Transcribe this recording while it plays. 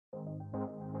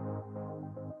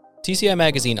TCI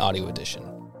Magazine Audio Edition.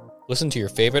 Listen to your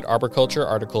favorite arboriculture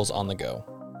articles on the go.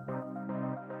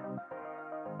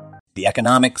 The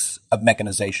Economics of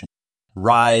Mechanization.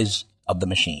 Rise of the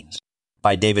Machines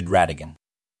by David Radigan.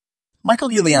 Michael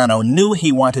Iuliano knew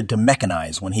he wanted to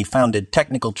mechanize when he founded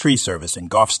Technical Tree Service in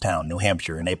Goffstown, New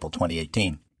Hampshire in April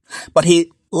 2018. But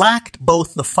he lacked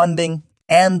both the funding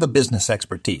and the business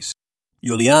expertise.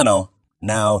 Iuliano,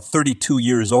 now 32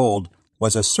 years old,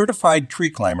 was a certified tree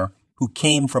climber who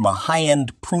came from a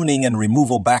high-end pruning and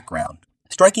removal background.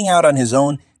 Striking out on his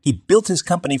own, he built his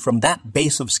company from that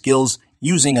base of skills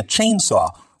using a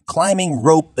chainsaw, climbing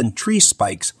rope and tree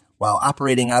spikes while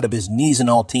operating out of his knees in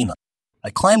Altina. I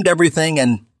climbed everything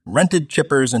and rented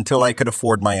chippers until I could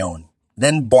afford my own.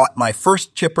 Then bought my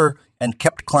first chipper and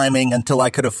kept climbing until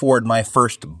I could afford my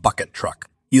first bucket truck,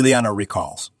 Iuliano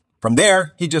recalls. From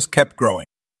there, he just kept growing.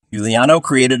 Iuliano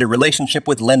created a relationship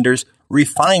with lenders,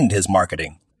 refined his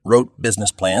marketing, wrote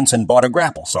business plans, and bought a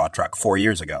grapple saw truck 4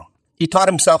 years ago. He taught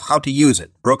himself how to use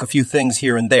it, broke a few things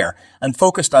here and there, and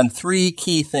focused on 3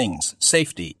 key things: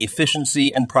 safety,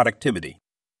 efficiency, and productivity.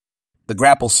 The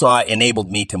grapple saw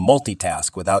enabled me to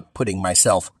multitask without putting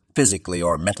myself physically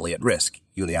or mentally at risk,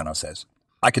 Iuliano says.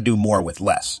 I could do more with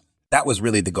less. That was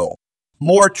really the goal.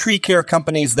 More tree care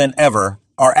companies than ever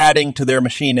are adding to their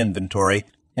machine inventory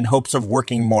in hopes of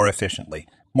working more efficiently,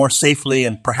 more safely,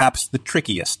 and perhaps the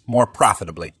trickiest, more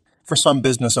profitably. For some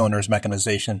business owners,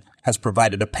 mechanization has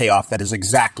provided a payoff that is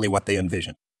exactly what they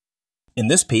envisioned. In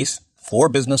this piece, 4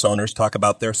 business owners talk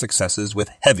about their successes with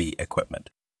heavy equipment,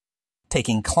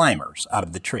 taking climbers out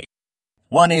of the tree.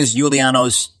 One is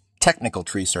Iuliano's Technical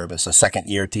Tree Service, a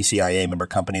second-year TCIA member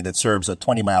company that serves a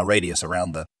 20-mile radius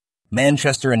around the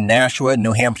Manchester and Nashua,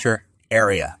 New Hampshire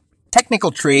area.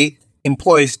 Technical Tree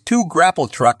employs 2 grapple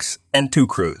trucks and 2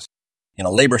 crews. In a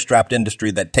labor-strapped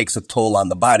industry that takes a toll on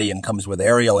the body and comes with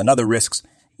aerial and other risks,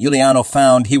 Iuliano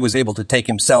found he was able to take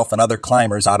himself and other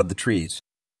climbers out of the trees.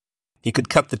 He could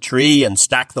cut the tree and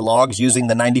stack the logs using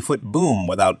the 90-foot boom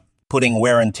without putting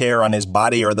wear and tear on his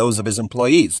body or those of his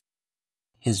employees.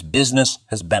 His business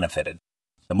has benefited.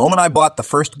 The moment I bought the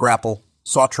first grapple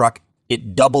saw truck,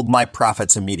 it doubled my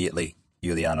profits immediately,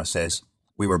 Iuliano says.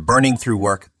 We were burning through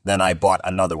work, then I bought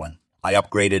another one. I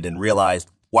upgraded and realized,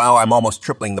 wow, I'm almost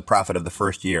tripling the profit of the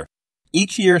first year.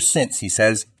 Each year since, he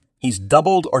says, he's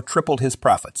doubled or tripled his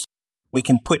profits. We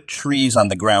can put trees on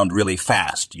the ground really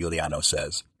fast, Iuliano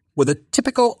says. With a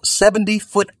typical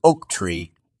 70-foot oak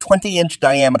tree, 20-inch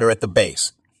diameter at the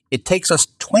base, it takes us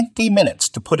 20 minutes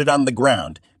to put it on the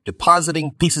ground,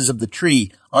 depositing pieces of the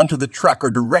tree onto the truck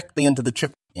or directly into the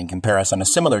chipper. In comparison, a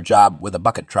similar job with a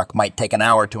bucket truck might take an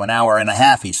hour to an hour and a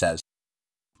half, he says.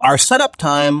 Our setup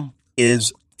time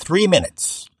is 3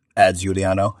 minutes, adds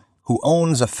Iuliano, who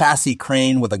owns a Fassi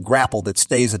crane with a grapple that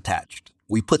stays attached.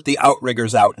 We put the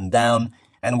outriggers out and down,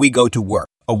 and we go to work.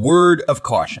 A word of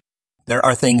caution. There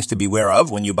are things to beware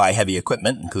of when you buy heavy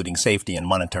equipment, including safety and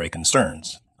monetary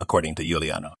concerns, according to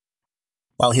Iuliano.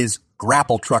 While his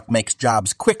grapple truck makes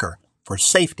jobs quicker for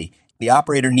safety, the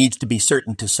operator needs to be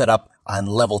certain to set up on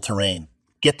level terrain,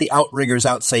 get the outriggers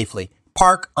out safely,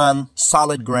 park on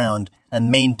solid ground, and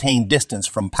maintain distance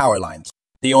from power lines.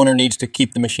 The owner needs to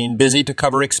keep the machine busy to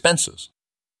cover expenses.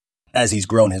 As he's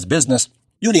grown his business,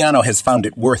 Iuliano has found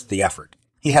it worth the effort.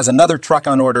 He has another truck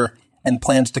on order and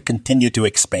plans to continue to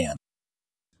expand.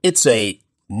 It's a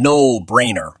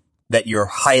no-brainer that you're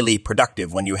highly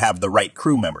productive when you have the right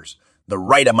crew members, the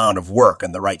right amount of work,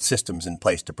 and the right systems in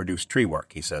place to produce tree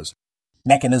work, he says.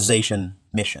 Mechanization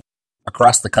mission.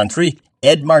 Across the country,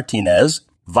 Ed Martinez,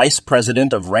 Vice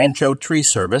President of Rancho Tree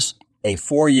Service, a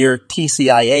 4-year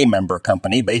TCIA member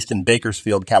company based in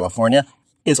Bakersfield, California,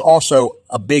 is also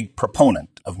a big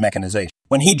proponent of mechanization.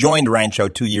 When he joined Rancho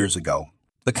 2 years ago,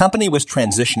 the company was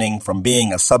transitioning from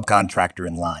being a subcontractor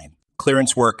in line,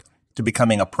 clearance work, to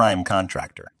becoming a prime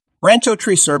contractor. Rancho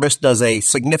Tree Service does a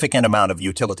significant amount of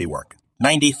utility work,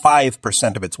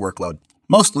 95% of its workload,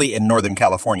 mostly in Northern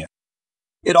California.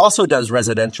 It also does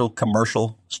residential,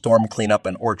 commercial, storm cleanup,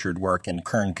 and orchard work in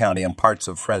Kern County and parts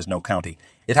of Fresno County.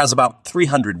 It has about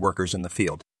 300 workers in the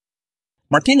field.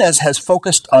 Martinez has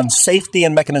focused on safety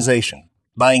and mechanization,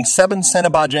 buying 7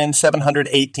 Senebogen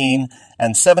 718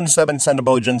 and 7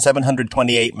 Senebogen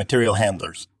 728 material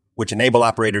handlers, which enable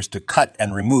operators to cut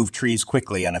and remove trees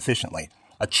quickly and efficiently,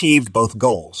 achieved both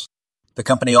goals. The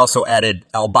company also added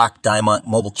Albach Diamond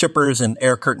mobile chippers and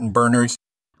air curtain burners.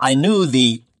 I knew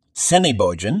the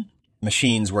Senebogen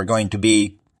machines were going to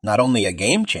be not only a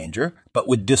game changer, but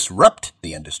would disrupt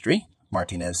the industry,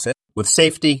 Martinez said. With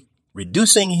safety,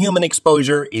 reducing human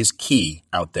exposure is key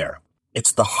out there.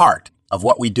 It's the heart of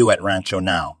what we do at Rancho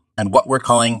now, and what we're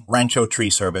calling Rancho Tree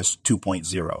Service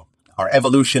 2.0. Our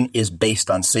evolution is based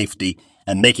on safety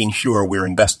and making sure we're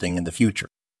investing in the future.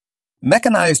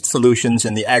 Mechanized solutions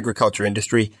in the agriculture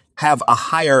industry have a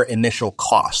higher initial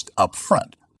cost up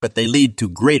front, but they lead to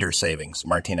greater savings,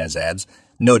 Martinez adds,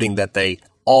 noting that they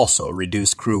also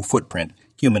reduce crew footprint,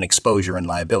 human exposure, and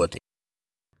liability.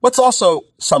 What's also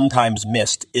sometimes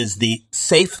missed is the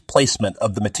safe placement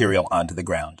of the material onto the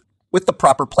ground. With the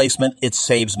proper placement, it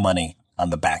saves money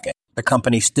on the back end. The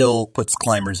company still puts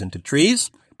climbers into trees,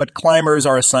 but climbers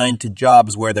are assigned to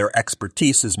jobs where their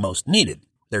expertise is most needed.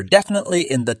 They're definitely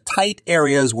in the tight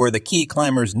areas where the key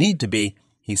climbers need to be,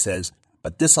 he says,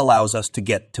 but this allows us to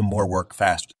get to more work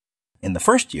faster. In the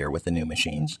first year with the new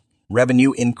machines,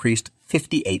 revenue increased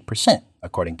 58%,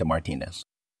 according to Martinez.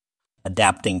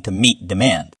 Adapting to meet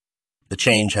demand. The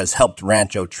change has helped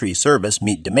Rancho Tree Service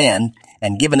meet demand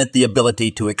and given it the ability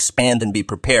to expand and be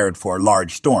prepared for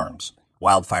large storms,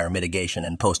 wildfire mitigation,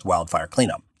 and post-wildfire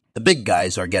cleanup. The big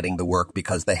guys are getting the work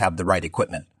because they have the right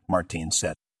equipment, Martin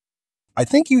said. I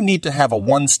think you need to have a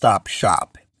one-stop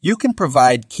shop. You can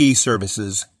provide key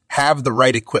services, have the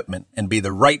right equipment, and be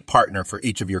the right partner for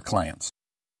each of your clients.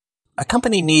 A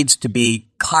company needs to be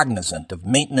cognizant of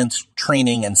maintenance,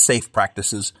 training, and safe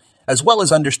practices, as well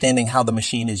as understanding how the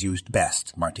machine is used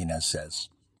best, Martinez says.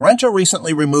 Rancho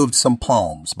recently removed some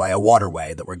palms by a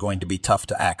waterway that were going to be tough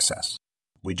to access.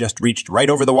 We just reached right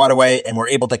over the waterway and were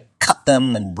able to cut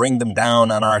them and bring them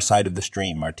down on our side of the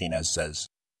stream, Martinez says.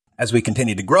 As we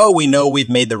continue to grow, we know we've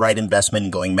made the right investment in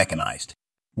going mechanized.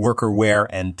 Worker wear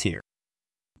and tear.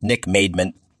 Nick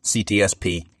Maidment,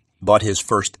 CTSP, bought his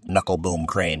first knuckle boom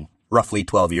crane roughly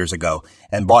 12 years ago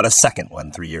and bought a second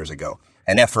one 3 years ago,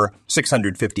 an Effer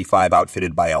 655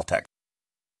 outfitted by Eltec.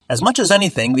 As much as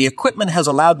anything, the equipment has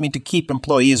allowed me to keep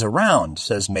employees around,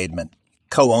 says Maidment,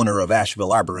 co-owner of Asheville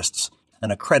Arborists, an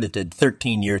accredited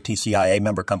 13-year TCIA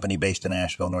member company based in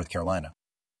Asheville, North Carolina.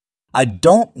 I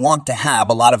don't want to have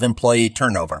a lot of employee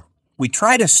turnover. We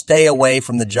try to stay away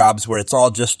from the jobs where it's all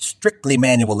just strictly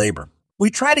manual labor. We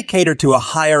try to cater to a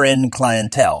higher-end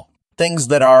clientele, things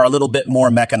that are a little bit more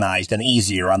mechanized and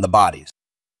easier on the bodies.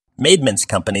 Maidment's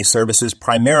company services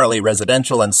primarily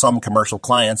residential and some commercial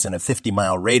clients in a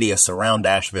 50-mile radius around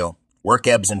Asheville. Work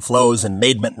ebbs and flows, and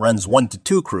Maidment runs 1 to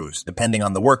 2 crews, depending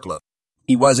on the workload.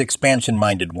 He was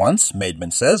expansion-minded once,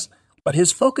 Maidment says, but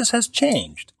his focus has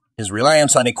changed. His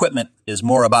reliance on equipment is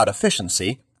more about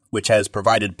efficiency, which has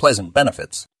provided pleasant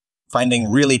benefits.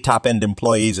 Finding really top-end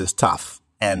employees is tough,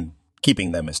 and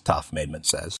keeping them is tough, Maidment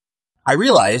says. I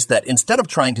realized that instead of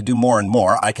trying to do more and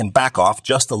more, I can back off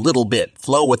just a little bit,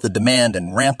 flow with the demand,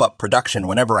 and ramp up production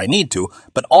whenever I need to,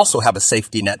 but also have a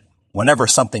safety net whenever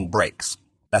something breaks.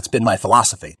 That's been my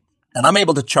philosophy, and I'm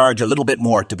able to charge a little bit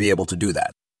more to be able to do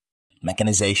that.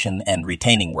 Mechanization and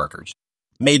retaining workers.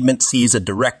 Maidment sees a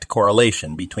direct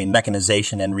correlation between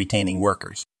mechanization and retaining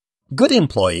workers. Good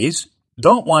employees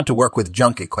don't want to work with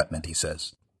junk equipment, he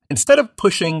says. Instead of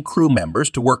pushing crew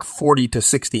members to work 40 to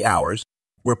 60 hours,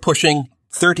 we're pushing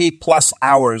 30-plus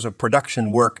hours of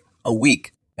production work a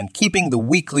week and keeping the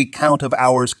weekly count of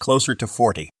hours closer to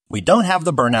 40. We don't have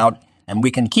the burnout, and we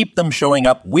can keep them showing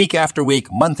up week after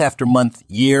week, month after month,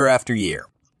 year after year.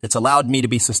 It's allowed me to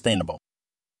be sustainable.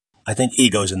 I think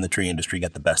egos in the tree industry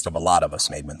get the best of a lot of us,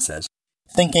 Maidment says,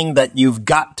 thinking that you've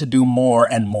got to do more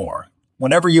and more.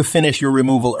 Whenever you finish your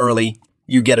removal early,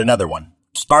 you get another one.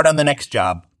 Start on the next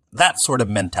job. That sort of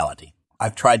mentality.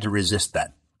 I've tried to resist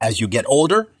that. As you get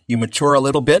older, you mature a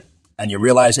little bit, and you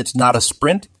realize it's not a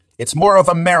sprint, it's more of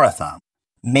a marathon.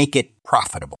 Make it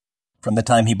profitable. From the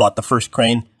time he bought the first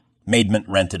crane, Maidment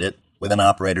rented it with an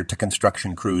operator to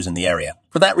construction crews in the area.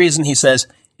 For that reason, he says,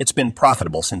 it's been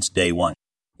profitable since day one.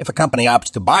 If a company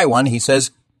opts to buy one, he says,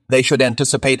 they should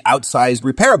anticipate outsized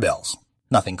repair bills.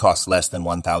 Nothing costs less than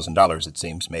 $1,000, it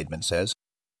seems, Maidment says.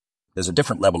 There's a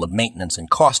different level of maintenance and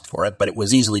cost for it, but it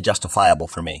was easily justifiable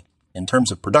for me. In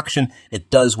terms of production, it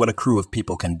does what a crew of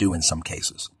people can do in some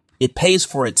cases. It pays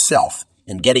for itself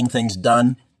in getting things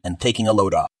done and taking a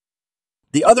load off.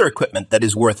 The other equipment that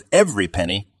is worth every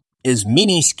penny is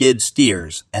mini-skid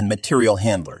steers and material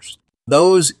handlers.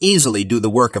 Those easily do the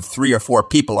work of 3 or 4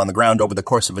 people on the ground over the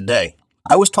course of a day.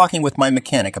 I was talking with my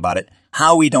mechanic about it,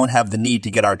 how we don't have the need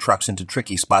to get our trucks into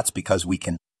tricky spots because we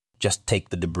can just take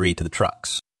the debris to the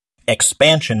trucks.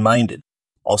 Expansion-minded.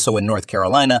 Also in North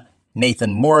Carolina,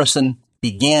 Nathan Morrison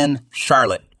began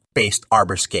Charlotte-based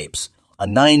Arborscapes, a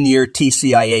 9-year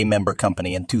TCIA member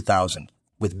company in 2000,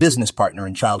 with business partner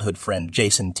and childhood friend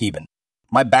Jason Teben.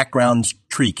 My background's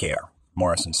tree care,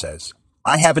 Morrison says.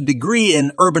 I have a degree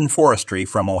in urban forestry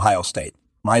from Ohio State.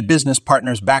 My business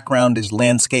partner's background is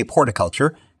landscape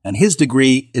horticulture, and his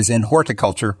degree is in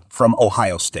horticulture from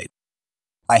Ohio State.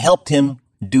 I helped him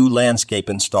do landscape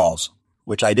installs,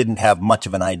 which I didn't have much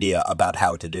of an idea about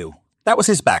how to do. That was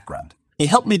his background. He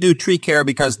helped me do tree care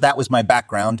because that was my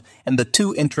background, and the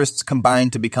two interests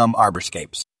combined to become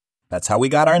Arborscapes. That's how we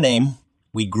got our name.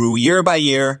 We grew year by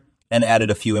year and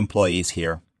added a few employees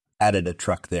here, added a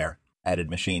truck there, added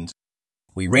machines.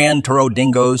 We ran Toro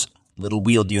Dingos, little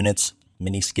wheeled units,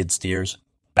 mini skid steers,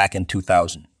 back in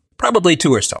 2000. Probably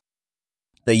 2 or so.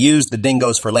 They used the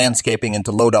Dingos for landscaping and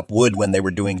to load up wood when they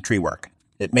were doing tree work.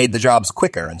 It made the jobs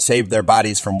quicker and saved their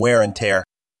bodies from wear and tear.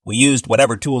 We used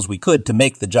whatever tools we could to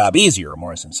make the job easier,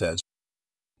 Morrison says.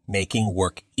 Making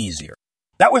work easier.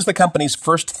 That was the company's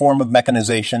first form of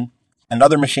mechanization, and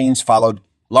other machines followed,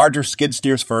 larger skid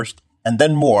steers first, and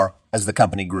then more as the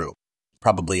company grew.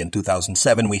 Probably in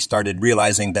 2007, we started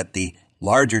realizing that the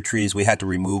larger trees we had to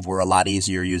remove were a lot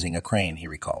easier using a crane, he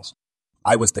recalls.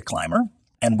 I was the climber,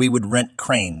 and we would rent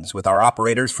cranes with our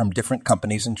operators from different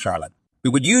companies in Charlotte. We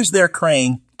would use their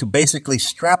crane to basically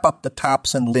strap up the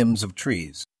tops and limbs of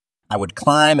trees. I would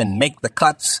climb and make the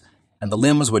cuts, and the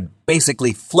limbs would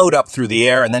basically float up through the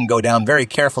air and then go down very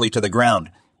carefully to the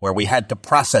ground, where we had to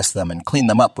process them and clean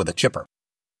them up with a chipper.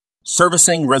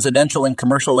 Servicing residential and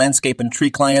commercial landscape and tree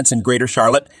clients in Greater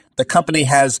Charlotte, the company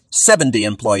has 70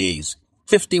 employees,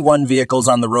 51 vehicles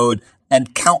on the road,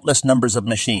 and countless numbers of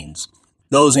machines.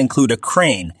 Those include a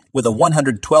crane with a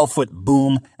 112-foot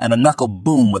boom and a knuckle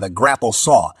boom with a grapple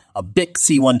saw, a Bic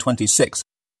C126.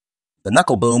 The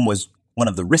knuckle boom was one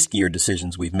of the riskier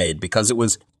decisions we've made because it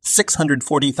was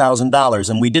 $640,000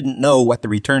 and we didn't know what the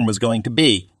return was going to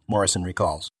be, Morrison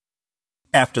recalls.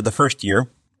 After the first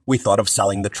year, we thought of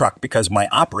selling the truck because my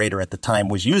operator at the time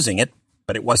was using it,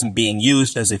 but it wasn't being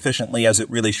used as efficiently as it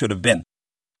really should have been.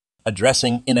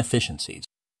 Addressing inefficiencies.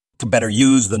 To better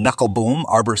use the knuckle boom,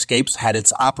 Arborscapes had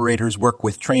its operators work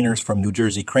with trainers from New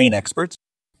Jersey crane experts.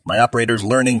 My operator's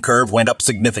learning curve went up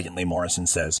significantly, Morrison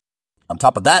says. On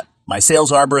top of that, my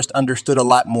sales arborist understood a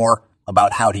lot more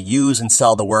about how to use and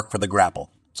sell the work for the grapple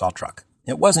saw truck.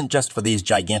 It wasn't just for these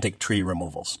gigantic tree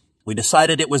removals. We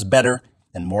decided it was better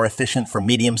and more efficient for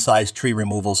medium-sized tree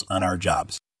removals on our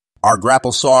jobs. Our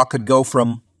grapple saw could go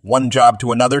from one job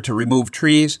to another to remove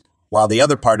trees, while the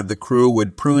other part of the crew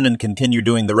would prune and continue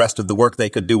doing the rest of the work they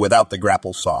could do without the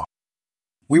grapple saw.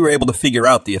 We were able to figure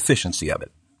out the efficiency of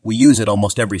it. We use it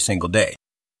almost every single day.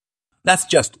 That's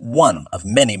just one of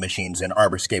many machines in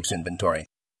Arborscape's inventory.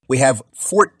 We have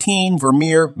 14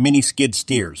 Vermeer mini skid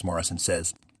steers, Morrison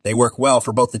says. They work well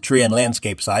for both the tree and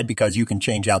landscape side because you can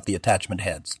change out the attachment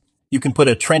heads. You can put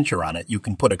a trencher on it. You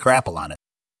can put a grapple on it.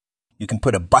 You can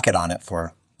put a bucket on it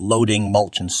for loading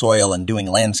mulch and soil and doing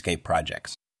landscape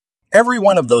projects. Every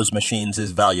one of those machines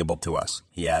is valuable to us,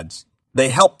 he adds. They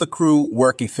help the crew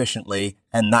work efficiently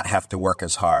and not have to work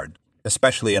as hard,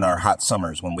 especially in our hot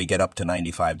summers when we get up to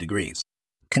 95 degrees.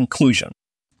 Conclusion.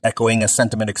 Echoing a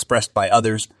sentiment expressed by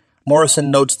others,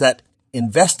 Morrison notes that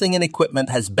investing in equipment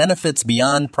has benefits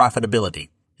beyond profitability,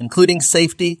 including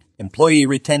safety, employee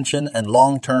retention, and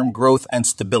long-term growth and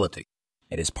stability.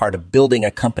 It is part of building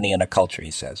a company and a culture,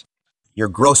 he says. Your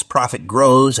gross profit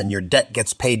grows and your debt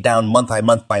gets paid down month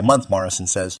by month, Morrison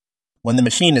says. When the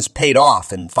machine is paid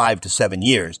off in 5 to 7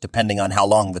 years, depending on how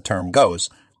long the term goes,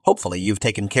 hopefully you've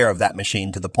taken care of that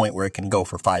machine to the point where it can go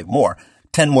for 5 more,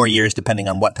 10 more years depending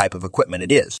on what type of equipment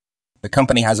it is. The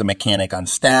company has a mechanic on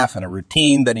staff and a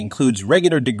routine that includes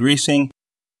regular degreasing,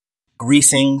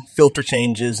 greasing, filter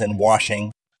changes, and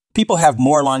washing. People have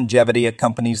more longevity at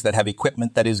companies that have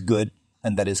equipment that is good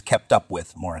and that is kept up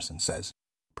with, Morrison says.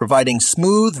 Providing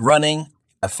smooth running,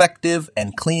 effective,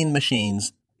 and clean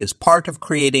machines is part of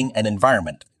creating an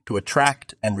environment to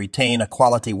attract and retain a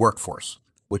quality workforce,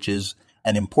 which is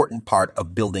an important part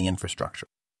of building infrastructure.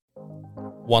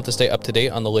 Want to stay up to date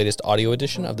on the latest audio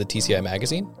edition of the TCI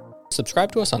Magazine?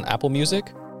 Subscribe to us on Apple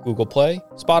Music, Google Play,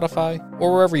 Spotify,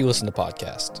 or wherever you listen to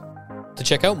podcasts. To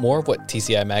check out more of what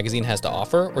TCI Magazine has to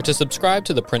offer or to subscribe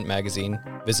to the print magazine,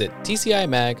 visit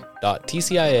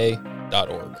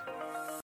tcimag.tcia.org.